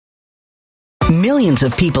Millions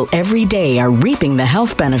of people every day are reaping the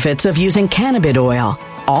health benefits of using cannabis oil,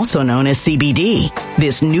 also known as CBD.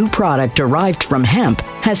 This new product derived from hemp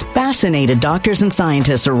has fascinated doctors and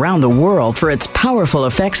scientists around the world for its powerful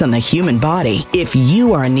effects on the human body. If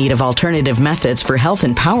you are in need of alternative methods for health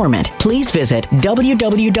empowerment, please visit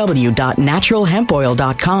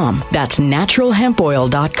www.naturalhempoil.com. That's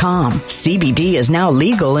naturalhempoil.com. CBD is now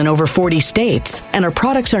legal in over 40 states, and our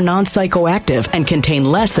products are non-psychoactive and contain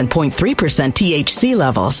less than 0.3% THC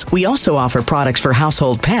levels. We also offer products for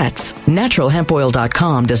household pets.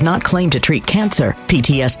 Naturalhempoil.com does not claim to treat cancer,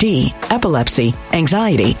 PTSD, epilepsy,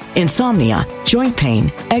 anxiety, insomnia, joint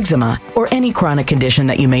pain, eczema, or any chronic condition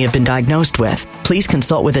that you may have been diagnosed with. Please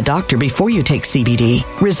consult with a doctor before you take CBD.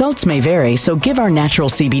 Results may vary, so give our natural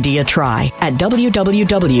CBD a try at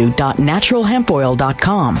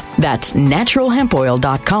www.naturalhempoil.com. That's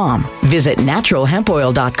naturalhempoil.com. Visit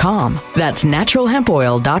naturalhempoil.com. That's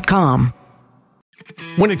naturalhempoil.com.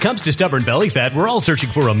 When it comes to stubborn belly fat, we're all searching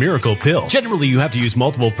for a miracle pill. Generally, you have to use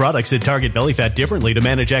multiple products that target belly fat differently to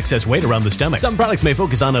manage excess weight around the stomach. Some products may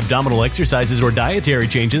focus on abdominal exercises or dietary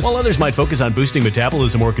changes, while others might focus on boosting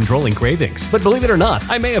metabolism or controlling cravings. But believe it or not,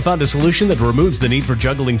 I may have found a solution that removes the need for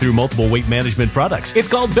juggling through multiple weight management products. It's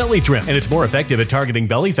called Belly Trim, and it's more effective at targeting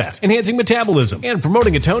belly fat, enhancing metabolism, and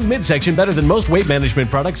promoting a toned midsection better than most weight management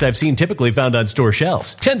products I've seen typically found on store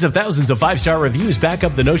shelves. Tens of thousands of 5-star reviews back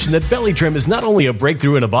up the notion that Belly Trim is not only a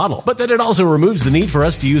breakthrough in a bottle, but that it also removes the need for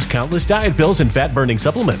us to use countless diet pills and fat-burning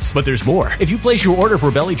supplements. But there's more. If you place your order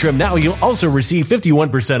for Belly Trim now, you'll also receive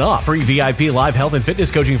 51% off, free VIP live health and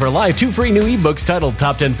fitness coaching for life, 2 free new ebooks titled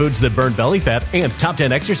Top 10 Foods That Burn Belly Fat and Top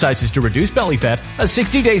 10 Exercises to Reduce Belly Fat, a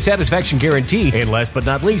 60-day satisfaction guarantee, and last but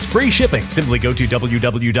not least, free shipping. Simply go to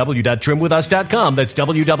www.trimwithus.com. That's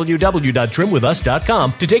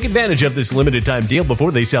www.trimwithus.com to take advantage of this limited time deal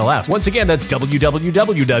before they sell out. Once again, that's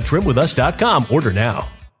www.trimwithus.com. Order now.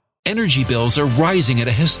 Energy bills are rising at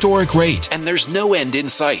a historic rate, and there's no end in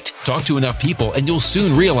sight. Talk to enough people, and you'll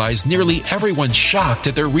soon realize nearly everyone's shocked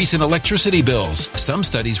at their recent electricity bills. Some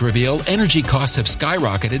studies reveal energy costs have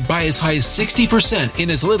skyrocketed by as high as 60%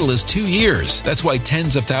 in as little as 2 years. That's why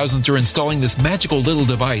tens of thousands are installing this magical little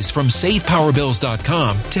device from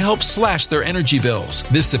SavePowerBills.com to help slash their energy bills.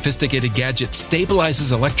 This sophisticated gadget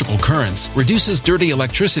stabilizes electrical currents, reduces dirty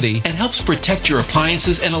electricity, and helps protect your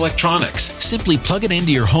appliances and electronics. Simply plug it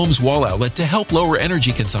into your home's wall outlet to help lower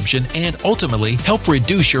energy consumption and ultimately help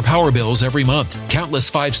reduce your power bills every month.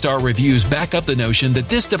 Countless 5-star reviews back up the notion that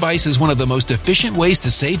this device is one of the most efficient ways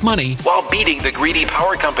to save money while beating the greedy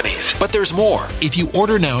power companies. But there's more. If you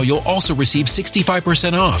order now, you'll also receive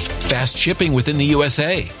 65% off, fast shipping within the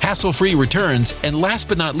USA, hassle-free returns, and last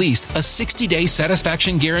but not least, a 60-day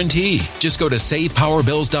satisfaction guarantee. Just go to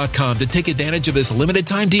SavePowerBills.com to take advantage of this limited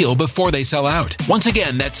time deal before they sell out. Once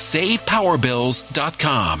again, that's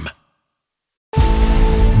SavePowerBills.com.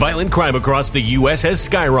 Violent crime across the U.S. has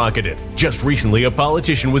skyrocketed. Just recently, a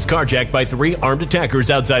politician was carjacked by 3 armed attackers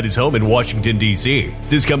outside his home in Washington, D.C.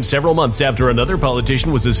 This comes several months after another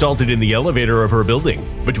politician was assaulted in the elevator of her building.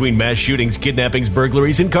 Between mass shootings, kidnappings,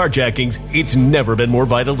 burglaries, and carjackings, it's never been more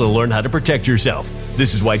vital to learn how to protect yourself.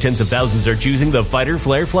 This is why tens of thousands are choosing the Fighter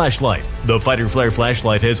Flare flashlight. The Fighter Flare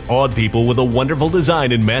flashlight has awed people with a wonderful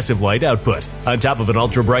design and massive light output. On top of an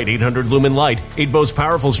ultra-bright 800-lumen light, it boasts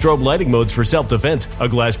powerful strobe lighting modes for self-defense, a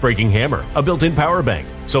glass-breaking hammer, a built-in power bank,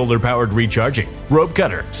 solar-powered recharging, rope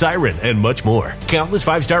cutter, siren, and much more. Countless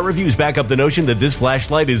 5-star reviews back up the notion that this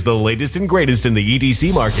flashlight is the latest and greatest in the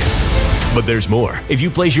EDC market. But there's more. If you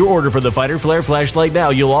place your order for the Fighter Flare flashlight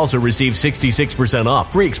now, you'll also receive 66%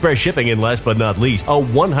 off, free express shipping, and last but not least, a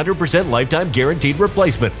 100% lifetime guaranteed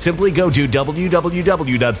replacement. Simply go to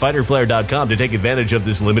www.fighterflare.com to take advantage of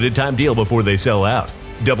this limited time deal before they sell out.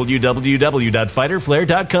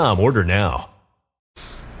 www.fighterflare.com. Order now.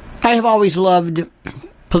 I have always loved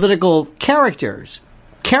political characters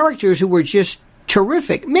who were just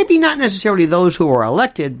terrific. Maybe not necessarily those who were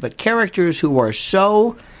elected, but characters who are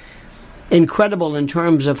so incredible in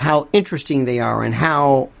terms of how interesting they are and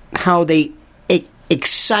how they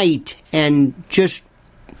excite. And just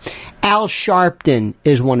Al Sharpton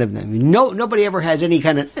is one of them. Nobody ever has any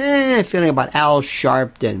kind of feeling about Al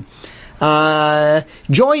Sharpton.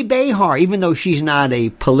 Joy Behar, even though she's not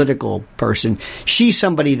a political person, she's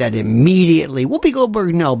somebody that immediately, Whoopi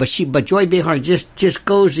Goldberg, no, but Joy Behar just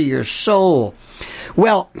goes to your soul.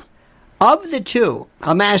 Well, of the two,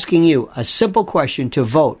 I'm asking you a simple question to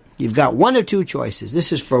vote. You've got one of two choices.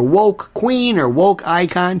 This is for woke queen or woke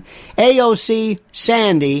icon, AOC,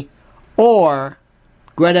 Sandy, or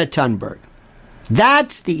Greta Thunberg.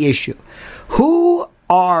 That's the issue. Who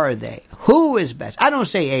are they? Who is best? I don't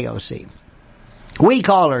say AOC. We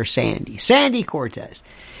call her Sandy. Sandy Cortez.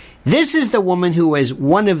 This is the woman who is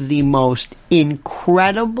one of the most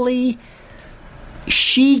incredibly...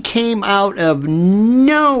 She came out of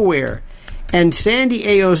nowhere. And Sandy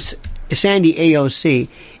AOC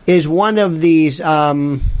is one of these...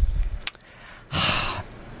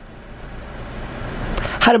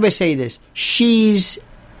 how do I say this? She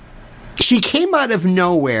came out of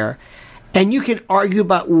nowhere, and you can argue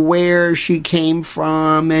about where she came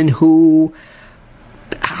from and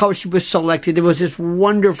how she was selected. There was this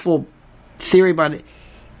wonderful theory about it.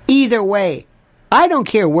 Either way, I don't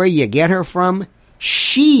care where you get her from.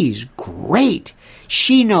 She's great.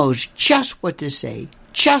 She knows just what to say,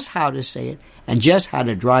 just how to say it, and just how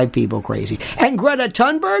to drive people crazy. And Greta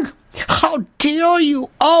Thunberg? How dare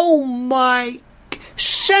you? Oh my...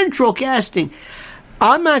 Central casting.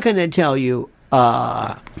 I'm not going to tell you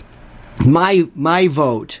my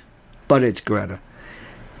vote, but it's Greta.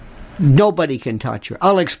 Nobody can touch her.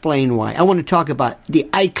 I'll explain why. I want to talk about the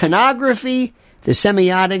iconography, the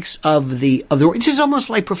semiotics of the this is almost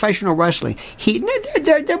like professional wrestling.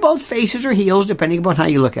 They're both faces or heels, depending upon how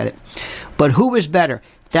you look at it. But who is better?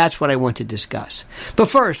 That's what I want to discuss. But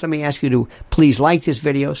first, let me ask you to please like this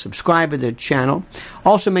video, subscribe to the channel.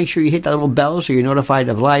 Also, make sure you hit that little bell so you're notified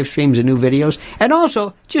of live streams and new videos. And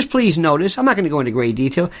also, just please notice, I'm not going to go into great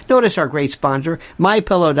detail, notice our great sponsor,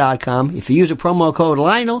 MyPillow.com. If you use a promo code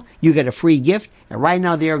Lionel, you get a free gift. And right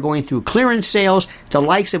now, they are going through clearance sales, the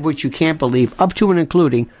likes of which you can't believe, up to and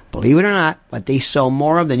including, believe it or not, what they sell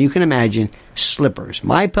more of than you can imagine, slippers.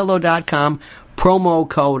 MyPillow.com, promo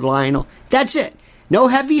code Lionel. That's it. No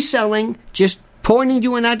heavy selling, just pointing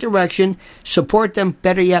you in that direction. Support them.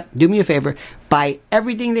 Better yet, do me a favor. Buy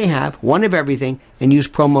everything they have, one of everything, and use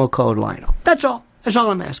promo code Lionel. That's all. That's all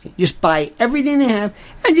I'm asking. Just buy everything they have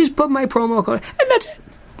and just put my promo code, and that's it.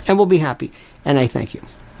 And we'll be happy. And I thank you.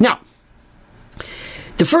 Now,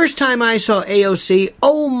 the first time I saw AOC,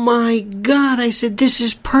 oh my God, I said, this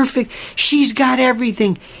is perfect. She's got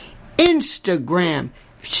everything. Instagram.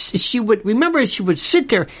 She would sit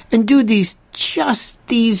there and do these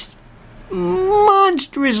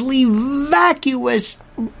monstrously vacuous,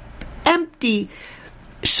 empty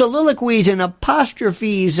soliloquies and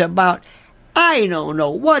apostrophes about, I don't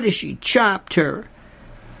know, what has she chopped her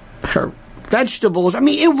vegetables. I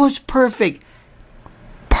mean, it was perfect.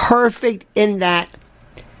 Perfect in that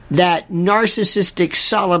narcissistic,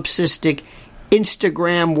 solipsistic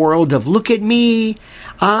Instagram world of look at me,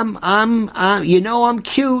 I'm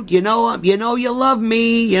cute, you love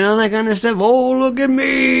me, that kind of stuff. Oh, look at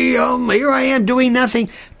me, here I am doing nothing,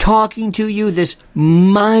 talking to you, this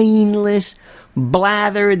mindless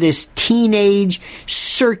blather, this teenage,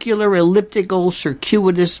 circular, elliptical,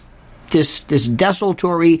 circuitous, this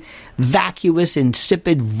desultory, vacuous,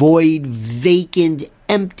 insipid, void, vacant,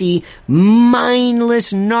 empty,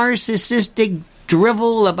 mindless, narcissistic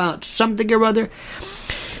drivel about something or other.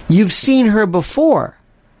 You've seen her before,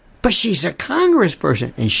 but she's a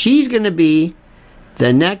congressperson, and she's going to be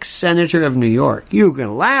the next senator of New York. You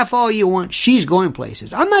can laugh all you want. She's going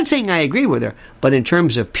places. I'm not saying I agree with her, but in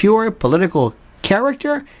terms of pure political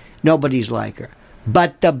character, nobody's like her.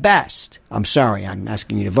 But the best, I'm sorry, I'm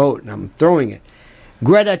asking you to vote, and I'm throwing it,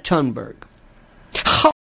 Greta Thunberg.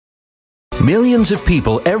 Millions of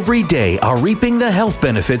people every day are reaping the health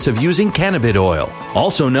benefits of using cannabis oil,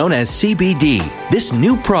 also known as CBD. This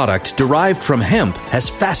new product derived from hemp has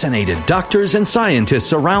fascinated doctors and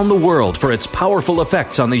scientists around the world for its powerful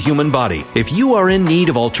effects on the human body. If you are in need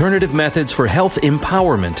of alternative methods for health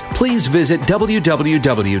empowerment, please visit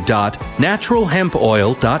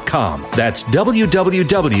www.naturalhempoil.com. That's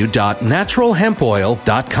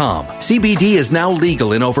www.naturalhempoil.com. CBD is now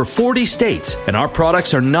legal in over 40 states, and our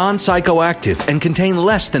products are non-psychoactive and contain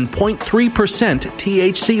less than 0.3%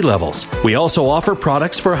 THC levels. We also offer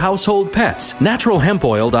products for household pets.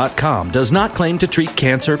 NaturalHempOil.com does not claim to treat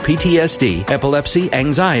cancer, PTSD, epilepsy,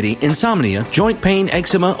 anxiety, insomnia, joint pain,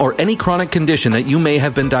 eczema, or any chronic condition that you may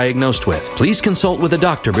have been diagnosed with. Please consult with a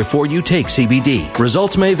doctor before you take CBD.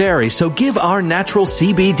 Results may vary, so give our natural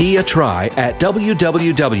CBD a try at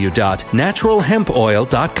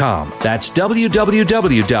www.naturalhempoil.com. That's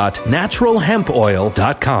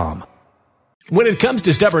www.naturalhempoil.com. When it comes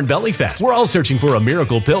to stubborn belly fat, we're all searching for a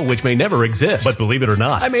miracle pill which may never exist. But believe it or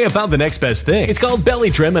not, I may have found the next best thing. It's called Belly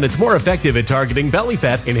Trim, and it's more effective at targeting belly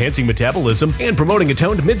fat, enhancing metabolism, and promoting a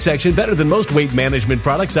toned midsection better than most weight management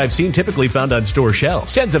products I've seen typically found on store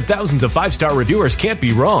shelves. Tens of thousands of 5-star reviewers can't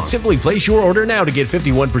be wrong. Simply place your order now to get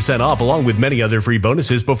 51% off along with many other free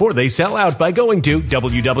bonuses before they sell out by going to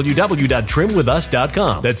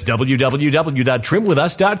www.trimwithus.com. That's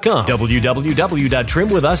www.trimwithus.com.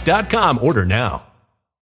 www.trimwithus.com. Order now.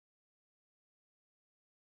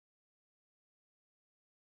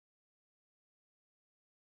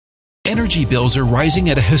 Energy bills are rising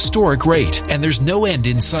at a historic rate, and there's no end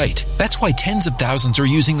in sight. That's why tens of thousands are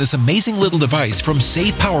using this amazing little device from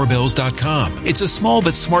SavePowerBills.com. It's a small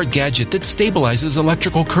but smart gadget that stabilizes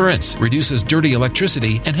electrical currents, reduces dirty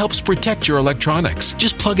electricity, and helps protect your electronics.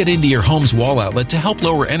 Just plug it into your home's wall outlet to help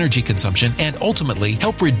lower energy consumption and ultimately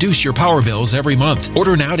help reduce your power bills every month.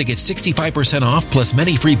 Order now to get 65% off plus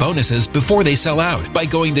many free bonuses before they sell out by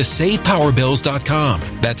going to SavePowerBills.com.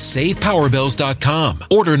 That's SavePowerBills.com.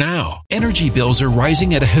 Order now. Energy bills are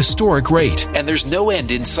rising at a historic rate, and there's no end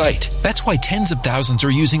in sight. That's why tens of thousands are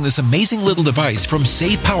using this amazing little device from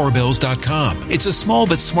SavePowerBills.com. It's a small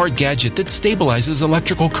but smart gadget that stabilizes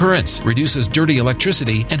electrical currents, reduces dirty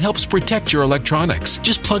electricity, and helps protect your electronics.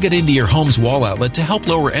 Just plug it into your home's wall outlet to help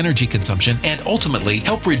lower energy consumption and ultimately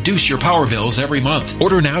help reduce your power bills every month.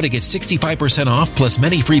 Order now to get 65% off plus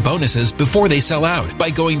many free bonuses before they sell out by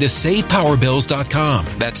going to SavePowerBills.com.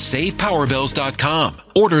 That's SavePowerBills.com.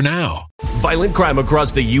 Order now. Violent crime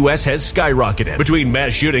across the U.S. has skyrocketed. Between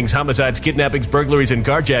mass shootings, homicides, kidnappings, burglaries, and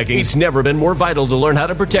carjacking, it's never been more vital to learn how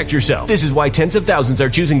to protect yourself. This is why tens of thousands are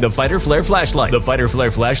choosing the Fighter Flare flashlight. The Fighter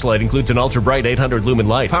Flare flashlight includes an ultra-bright 800 lumen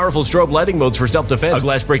light, powerful strobe lighting modes for self-defense, a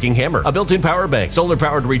glass-breaking hammer, a built-in power bank,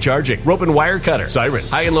 solar-powered recharging, rope and wire cutter, siren,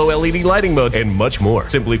 high and low LED lighting mode, and much more.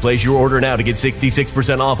 Simply place your order now to get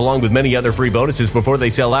 66% off along with many other free bonuses before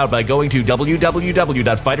they sell out by going to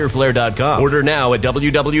www.fighterflare.com. Order now at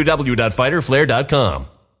www.fighterflare.com.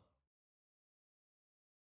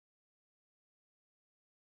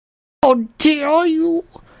 I'll tell you,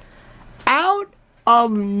 out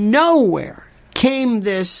of nowhere came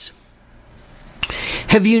this.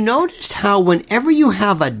 Have you noticed how whenever you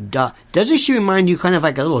have a doll, doesn't she remind you kind of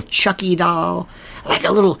like a little Chucky doll? Like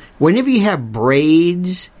a little, whenever you have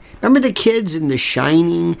braids, remember the kids in The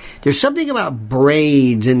Shining? There's something about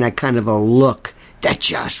braids and that kind of a look that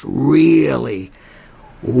just really,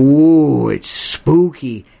 ooh, it's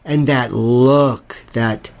spooky. And that look,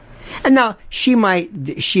 that... And now I'm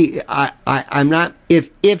not,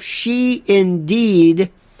 if she indeed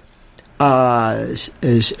suffers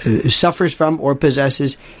from or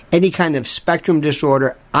possesses any kind of spectrum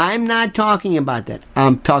disorder, I'm not talking about that.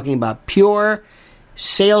 I'm talking about pure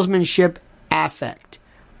salesmanship, affect,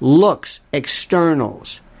 looks,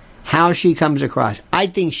 externals, how she comes across. I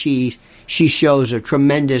think she shows a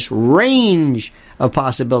tremendous range of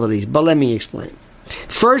possibilities, but let me explain.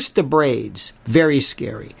 First, the braids, very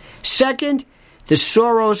scary. Second, the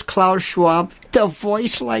Soros, Klaus Schwab, the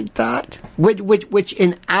voice like that, which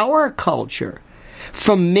in our culture,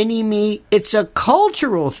 from Mini-Me, it's a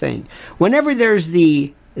cultural thing. Whenever there's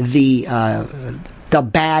the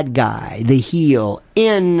bad guy, the heel,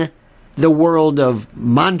 in the world of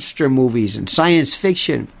monster movies and science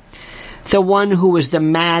fiction, the one who was the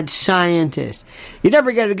mad scientist. You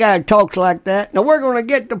never get a guy who talks like that. Now, we're going to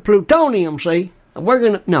get the plutonium, see? No,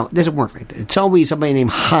 it doesn't work like that. It's always somebody named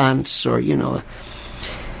Hans or, and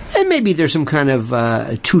maybe there's some kind of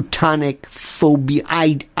Teutonic phobia.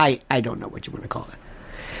 I don't know what you want to call it.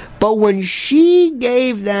 But when she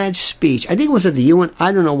gave that speech, I think it was at the UN,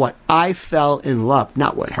 I don't know what, I fell in love,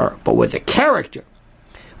 not with her, but with the character.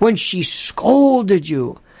 When she scolded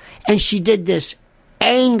you, and she did this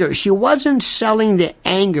anger. She wasn't selling the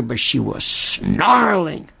anger, but she was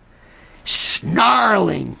snarling.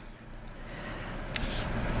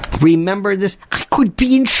 Remember this? I could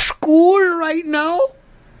be in school right now.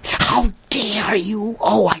 How dare you?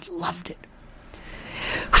 Oh, I loved it.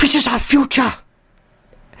 This is our future.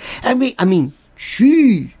 I mean,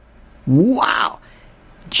 wow.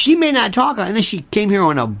 She may not talk, and then she came here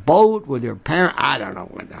on a boat with her parents. I don't know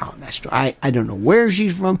what the hell that's. I don't know where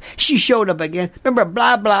she's from. She showed up again. Remember,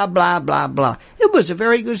 blah, blah, blah, blah, blah. It was a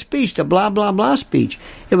very good speech, the blah, blah, blah speech.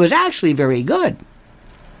 It was actually very good.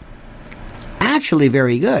 Actually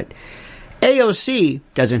very good. AOC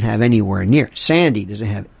doesn't have anywhere near, Sandy doesn't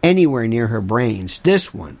have anywhere near her brains.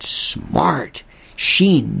 This one's smart.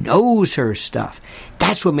 She knows her stuff.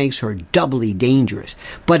 That's what makes her doubly dangerous.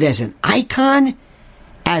 But as an icon,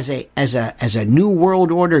 as a new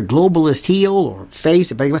world order globalist heel or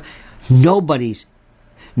face,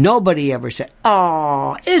 nobody ever said,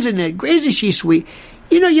 "Oh, isn't she sweet?"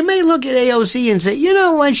 You may look at AOC and say, "You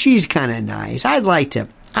know what? She's kind of nice. I'd like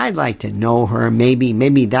to know her.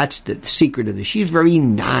 Maybe that's the secret of this. She's very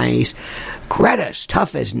nice. Greta's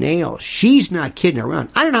tough as nails. She's not kidding around.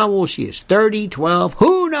 I don't know how old she is. 30, 12,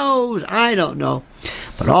 who knows? I don't know.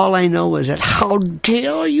 But all I know is that, how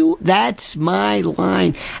dare you? That's my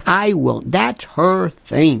line. That's her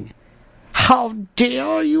thing. How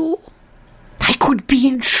dare you? I could be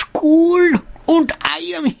in school and I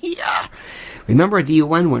am here. Remember at the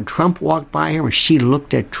UN when Trump walked by her and she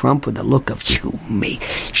looked at Trump with a look of, you, me.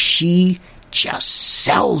 She just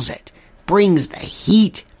sells it, brings the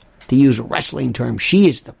heat, to use a wrestling term. She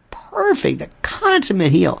is the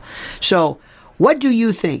consummate heel. So, what do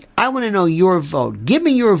you think? I want to know your vote. Give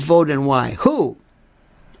me your vote and why. Who?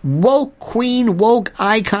 Woke queen, woke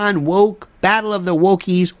icon, woke battle of the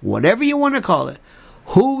wokies, whatever you want to call it.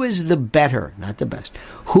 Who is the better? Not the best.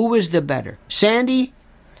 Who is the better? Sandy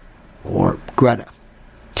or Greta?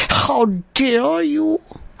 How dare you?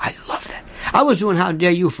 I love that. I was doing how dare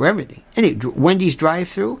you for everything. Wendy's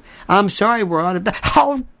drive-thru. I'm sorry, we're out of that.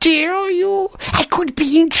 How dare you? I could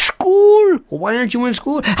be in school. Well, why aren't you in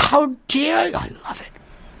school? How dare you? I love it.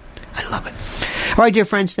 I love it. All right, dear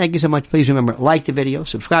friends, thank you so much. Please remember, like the video,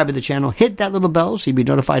 subscribe to the channel, hit that little bell so you'll be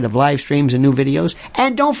notified of live streams and new videos.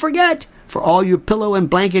 And don't forget, for all your pillow and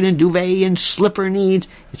blanket and duvet and slipper needs,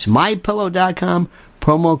 it's mypillow.com,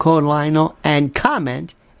 promo code Lionel, and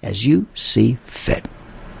comment as you see fit.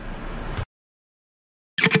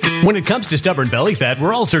 When it comes to stubborn belly fat,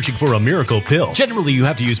 we're all searching for a miracle pill. Generally, you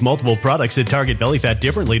have to use multiple products that target belly fat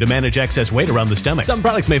differently to manage excess weight around the stomach. Some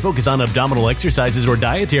products may focus on abdominal exercises or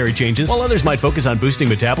dietary changes, while others might focus on boosting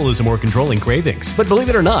metabolism or controlling cravings. But believe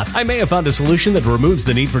it or not, I may have found a solution that removes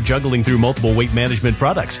the need for juggling through multiple weight management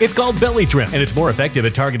products. It's called Belly Trim, and it's more effective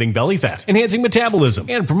at targeting belly fat, enhancing metabolism,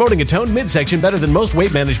 and promoting a toned midsection better than most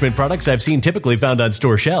weight management products I've seen typically found on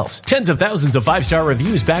store shelves. Tens of thousands of 5-star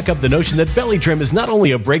reviews back up the notion that Belly Trim is not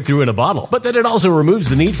only a breakthrough in a bottle, but that it also removes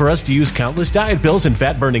the need for us to use countless diet pills and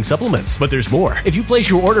fat-burning supplements. But there's more. If you place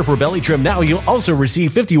your order for Belly Trim now, you'll also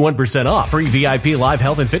receive 51% off, free VIP live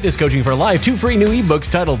health and fitness coaching for life, 2 free new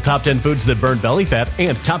ebooks titled Top 10 Foods That Burn Belly Fat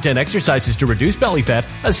and Top 10 Exercises to Reduce Belly Fat,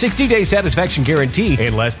 a 60-day satisfaction guarantee,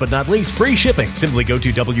 and last but not least, free shipping. Simply go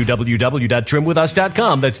to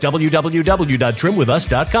www.trimwithus.com. That's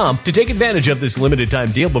www.trimwithus.com to take advantage of this limited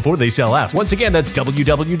time deal before they sell out. Once again, that's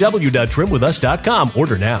www.trimwithus.com.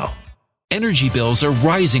 Order now. Energy bills are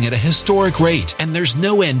rising at a historic rate, and there's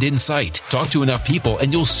no end in sight. Talk to enough people,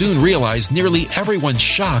 and you'll soon realize nearly everyone's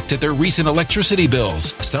shocked at their recent electricity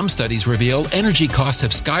bills. Some studies reveal energy costs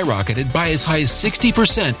have skyrocketed by as high as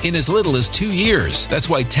 60% in as little as 2 years. That's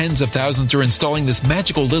why tens of thousands are installing this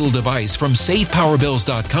magical little device from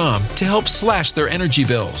SavePowerBills.com to help slash their energy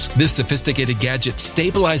bills. This sophisticated gadget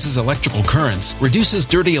stabilizes electrical currents, reduces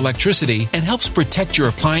dirty electricity, and helps protect your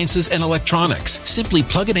appliances and electronics. Simply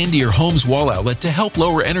plug it into your home's wall outlet to help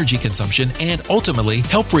lower energy consumption and ultimately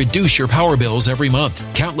help reduce your power bills every month.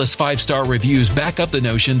 Countless 5-star reviews back up the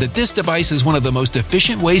notion that this device is one of the most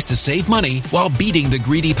efficient ways to save money while beating the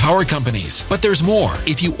greedy power companies. But there's more.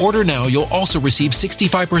 If you order now, you'll also receive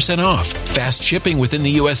 65% off, fast shipping within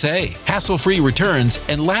the USA, hassle-free returns,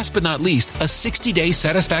 and last but not least, a 60-day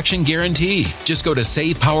satisfaction guarantee. Just go to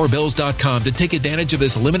SavePowerBills.com to take advantage of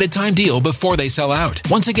this limited time deal before they sell out.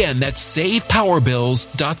 Once again, that's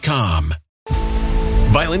SavePowerBills.com.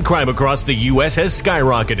 Violent crime across the U.S. has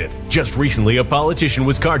skyrocketed. Just recently, a politician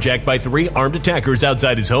was carjacked by 3 armed attackers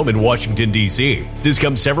outside his home in Washington, D.C. This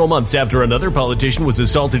comes several months after another politician was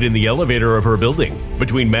assaulted in the elevator of her building.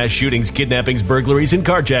 Between mass shootings, kidnappings, burglaries, and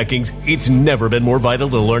carjackings, it's never been more vital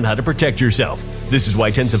to learn how to protect yourself. This is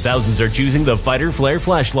why tens of thousands are choosing the Fighter Flare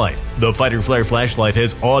flashlight. The Fighter Flare flashlight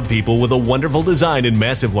has awed people with a wonderful design and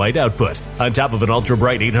massive light output. On top of an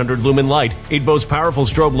ultra-bright 800 lumen light, it boasts powerful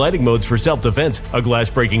strobe lighting modes for self-defense, a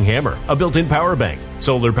glass-breaking hammer, a built-in power bank,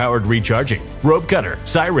 solar-powered recharging, rope cutter,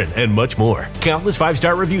 siren, and much more. Countless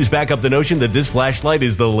 5-star reviews back up the notion that this flashlight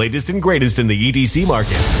is the latest and greatest in the EDC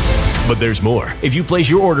market. But there's more. If you place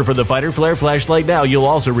your order for the Fighter Flare flashlight now, you'll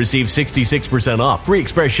also receive 66% off, free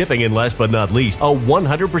express shipping, and last but not least, a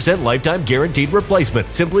 100% lifetime guaranteed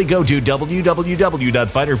replacement. Simply go to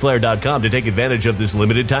www.fighterflare.com to take advantage of this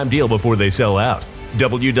limited time deal before they sell out.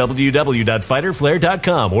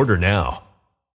 www.fighterflare.com. Order now.